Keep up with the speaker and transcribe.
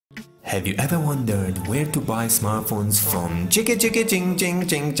Have you ever wondered where to buy smartphones from? Chicka chicka ching ching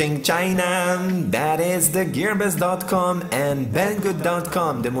ching ching China. That is the gearbest.com and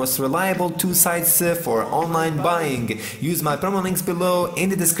banggood.com, the most reliable two sites for online buying. Use my promo links below in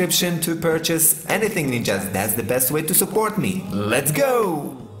the description to purchase anything ninjas. That's the best way to support me. Let's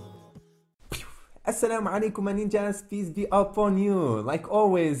go! Assalamu alaikum my ninjas, peace be upon you. Like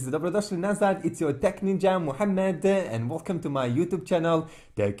always, dobrodošli nazad, it's your tech ninja Muhammad and welcome to my YouTube channel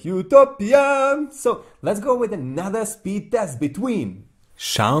TechUtopia. So let's go with another speed test between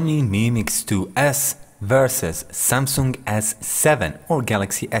Xiaomi Mi Mix 2S versus Samsung S7 or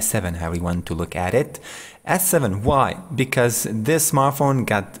Galaxy S7, however you want to look at it. S7, why? Because this smartphone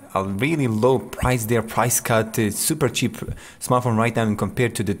got a really low price there, price cut. It's super cheap smartphone right now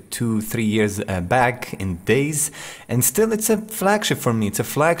compared to the 2-3 years back in days, and still it's a flagship for me. It's a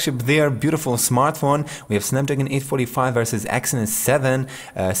flagship there, beautiful smartphone. We have Snapdragon 845 versus Exynos 7,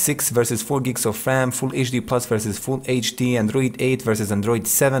 6 versus 4 gigs of RAM, Full HD Plus versus Full HD, Android 8 versus Android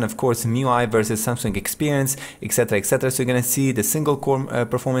 7, of course MIUI versus Samsung Experience, etc, etc. So you're gonna see the single core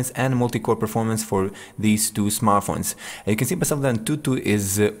performance and multi-core performance for these two smartphones. You can see myself that Antutu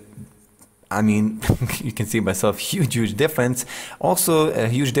is I mean, you can see myself, huge difference. Also a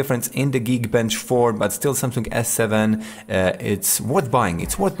huge difference in the Geekbench 4, but still Samsung S7, it's worth buying.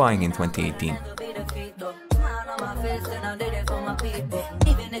 It's worth buying in 2018.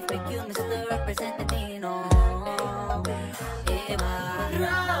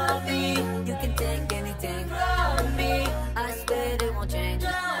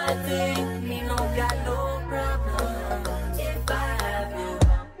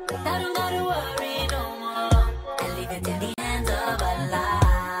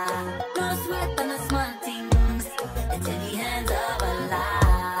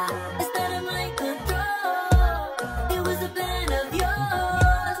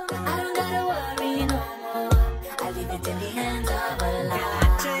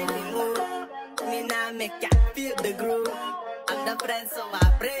 I'm the friend, so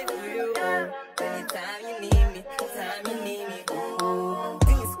I pray for you. Anytime you need me, ooh.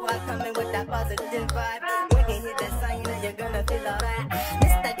 Team squad coming with that positive vibe. When you hit that song, you know you're gonna feel alright.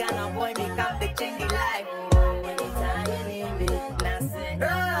 Mr. Ghana boy, me come to change your life. Anytime you need me, now say,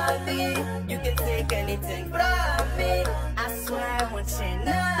 Robbie, you can take anything from me. I swear I won't change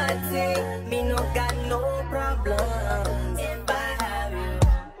nothing. Me no got no problems. If I have you,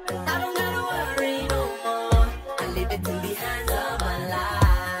 I don't gotta worry no more. I leave it in the hands of Allah.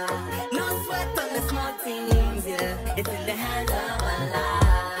 No sweat on the small things, yeah. It's in the hands of Allah.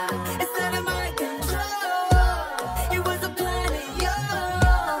 It's out of my control. It was a plan of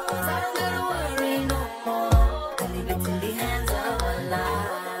yours. I don't gotta worry no more. I leave it in the hands of Allah.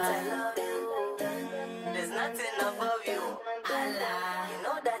 There's nothing above you, Allah. You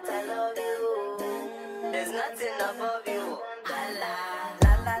know that I love you. There's nothing above you, Allah.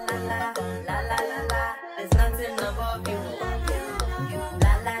 La la la la, la la la la. There's nothing above you.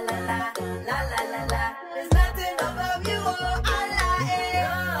 La la la la, la la la la. There's nothing above you, oh Allah.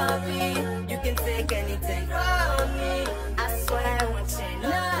 Love me, you can take anything from me. I swear I won't change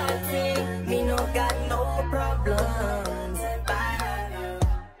nothing. Me no got no problems. If I have you,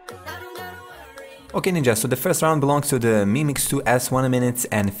 I don't gotta worry. Okay ninja, so the first round belongs to the Mi Mix 2S, 1 minute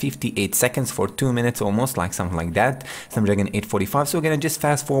and 58 seconds for 2 minutes almost, like something like that. Snapdragon 845, so we're gonna just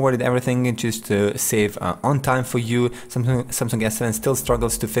fast forward everything just to save on time for you. Samsung S7 still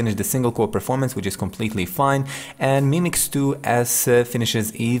struggles to finish the single core performance, which is completely fine, and Mi Mix 2S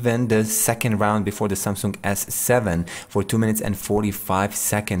finishes even the second round before the Samsung S7 for 2 minutes and 45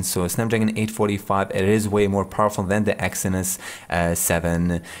 seconds. So Snapdragon 845, it is way more powerful than the Exynos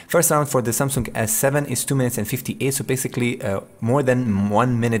 7. First round for the Samsung S7 is 2 minutes and 58, so basically more than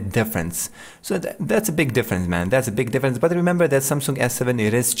 1 minute difference. So that's a big difference, man. That's a big difference. But remember that Samsung S7,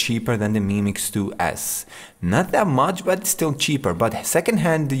 it is cheaper than the Mi Mix 2S. Not that much, but still cheaper. But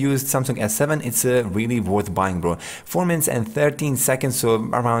second-hand used Samsung S7, it's really worth buying, bro. 4 minutes and 13 seconds, so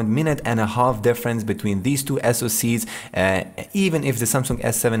around minute and a half difference between these two SoCs. Even if the Samsung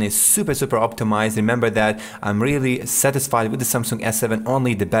S7 is super optimized, remember that I'm really satisfied with the Samsung S7.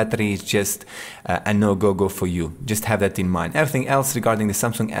 Only the battery is just a no-go for you. Just have that in mind. Everything else regarding the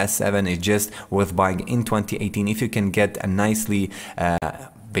Samsung S7 is just worth buying in 2018 if you can get a nicely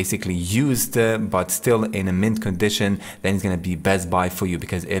basically used but still in a mint condition, then it's gonna be best buy for you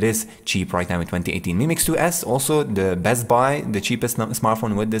because it is cheap right now in 2018. Mi Mix 2S also the best buy, the cheapest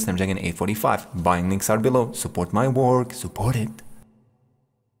smartphone with this Snapdragon 845. Buying links are below. Support my work, support it.